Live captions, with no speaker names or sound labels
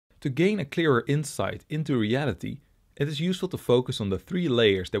To gain a clearer insight into reality, it is useful to focus on the three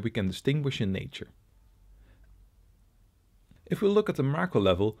layers that we can distinguish in nature. If we look at the macro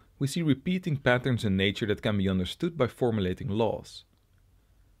level, we see repeating patterns in nature that can be understood by formulating laws.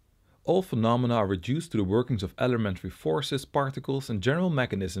 All phenomena are reduced to the workings of elementary forces, particles, and general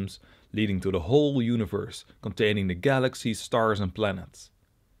mechanisms leading to the whole universe, containing the galaxies, stars, and planets.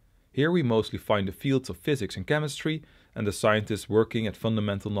 Here we mostly find the fields of physics and chemistry and the scientists working at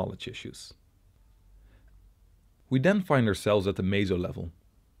fundamental knowledge issues. We then find ourselves at the meso level.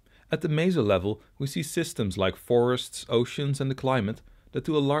 At the meso level, we see systems like forests, oceans, and the climate that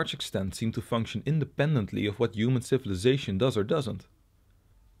to a large extent seem to function independently of what human civilization does or doesn't.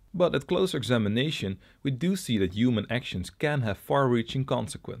 But at closer examination, we do see that human actions can have far-reaching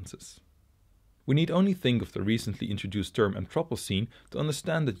consequences. We need only think of the recently introduced term Anthropocene to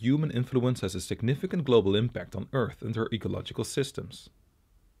understand that human influence has a significant global impact on Earth and her ecological systems.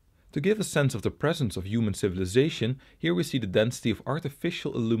 To give a sense of the presence of human civilization, here we see the density of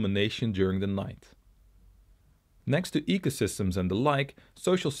artificial illumination during the night. Next to ecosystems and the like,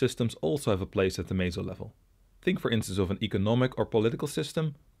 social systems also have a place at the meso level. Think for instance of an economic or political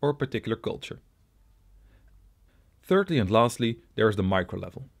system, or a particular culture. Thirdly and lastly, there is the micro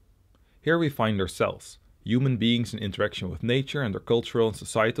level. Here we find ourselves, human beings in interaction with nature and their cultural and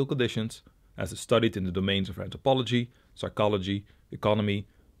societal conditions, as is studied in the domains of anthropology, psychology, economy,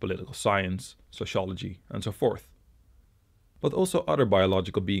 political science, sociology, and so forth. But also other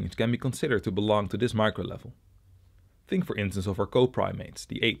biological beings can be considered to belong to this micro level. Think for instance of our co-primates,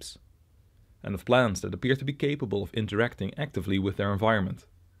 the apes, and of plants that appear to be capable of interacting actively with their environment,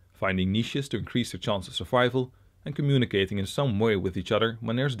 finding niches to increase their chance of survival, and communicating in some way with each other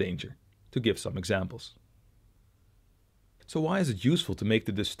when there's danger, to give some examples. So why is it useful to make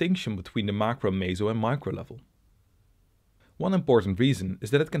the distinction between the macro, meso, and micro level? One important reason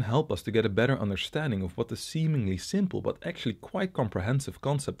is that it can help us to get a better understanding of what the seemingly simple but actually quite comprehensive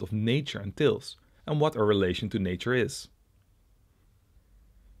concept of nature entails, and what our relation to nature is.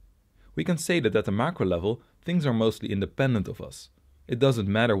 We can say that at the macro level, things are mostly independent of us. It doesn't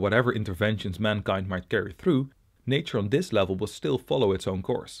matter whatever interventions mankind might carry through, nature on this level will still follow its own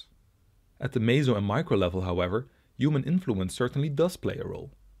course. At the meso and micro level, however, human influence certainly does play a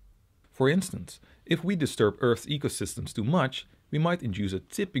role. For instance, if we disturb Earth's ecosystems too much, we might induce a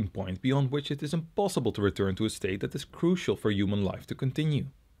tipping point beyond which it is impossible to return to a state that is crucial for human life to continue.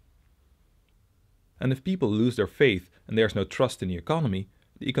 And if people lose their faith and there is no trust in the economy,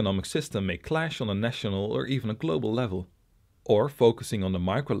 the economic system may clash on a national or even a global level. Or, focusing on the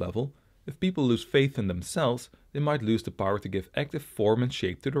micro level, if people lose faith in themselves, they might lose the power to give active form and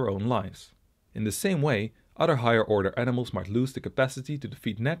shape to their own lives. In the same way, other higher order animals might lose the capacity to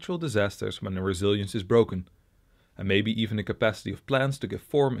defeat natural disasters when their resilience is broken. And maybe even the capacity of plants to give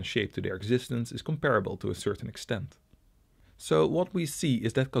form and shape to their existence is comparable to a certain extent. So what we see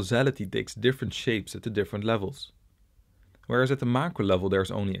is that causality takes different shapes at the different levels. Whereas at the macro level there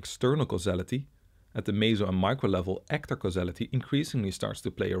is only external causality, at the meso and micro level actor causality increasingly starts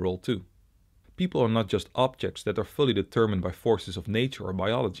to play a role too. People are not just objects that are fully determined by forces of nature or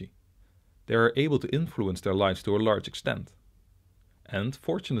biology. They are able to influence their lives to a large extent. And,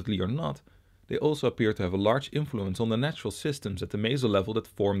 fortunately or not, they also appear to have a large influence on the natural systems at the meso level that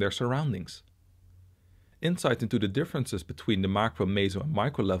form their surroundings. Insight into the differences between the macro, meso, and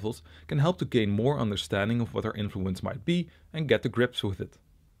micro levels can help to gain more understanding of what our influence might be and get to grips with it.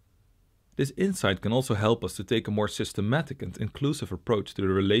 This insight can also help us to take a more systematic and inclusive approach to the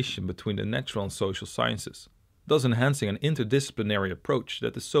relation between the natural and social sciences, thus enhancing an interdisciplinary approach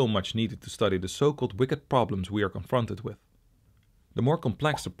that is so much needed to study the so-called wicked problems we are confronted with. The more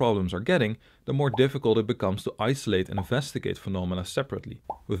complex the problems are getting, the more difficult it becomes to isolate and investigate phenomena separately,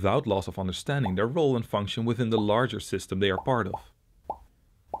 without loss of understanding their role and function within the larger system they are part of.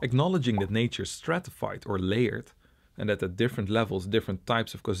 Acknowledging that nature is stratified or layered, and that at different levels different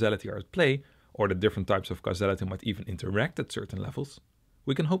types of causality are at play, or that different types of causality might even interact at certain levels,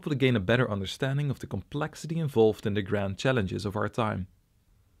 we can hopefully gain a better understanding of the complexity involved in the grand challenges of our time.